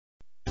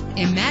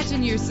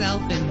Imagine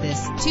yourself in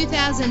this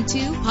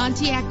 2002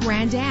 Pontiac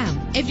Grand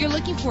Am. If you're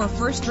looking for a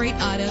first-rate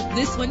auto,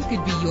 this one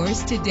could be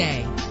yours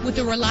today. With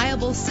a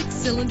reliable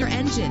 6-cylinder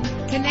engine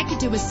connected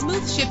to a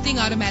smooth shifting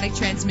automatic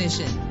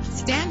transmission.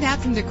 Stand out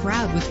from the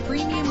crowd with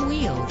premium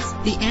wheels.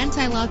 The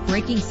anti-lock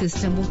braking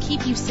system will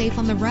keep you safe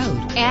on the road.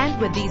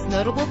 And with these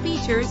notable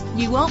features,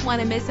 you won't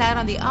want to miss out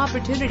on the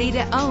opportunity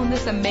to own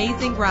this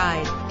amazing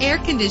ride. Air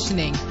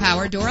conditioning,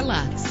 power door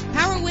locks,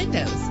 power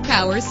windows,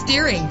 power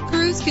steering,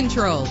 cruise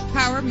control,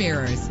 power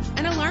mirrors,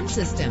 an alarm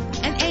system,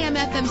 an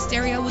AM/FM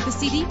stereo with a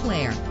CD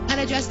player, an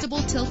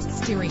adjustable tilt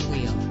steering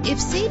wheel. If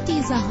safety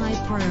is a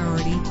high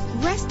priority,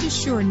 rest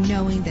assured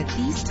knowing that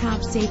these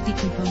top safety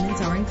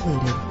components are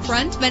included.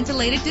 Front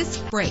ventilated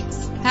disc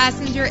brakes,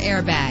 passenger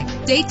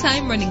airbag,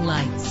 daytime running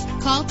lights.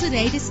 Call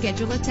today to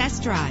schedule a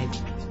test drive.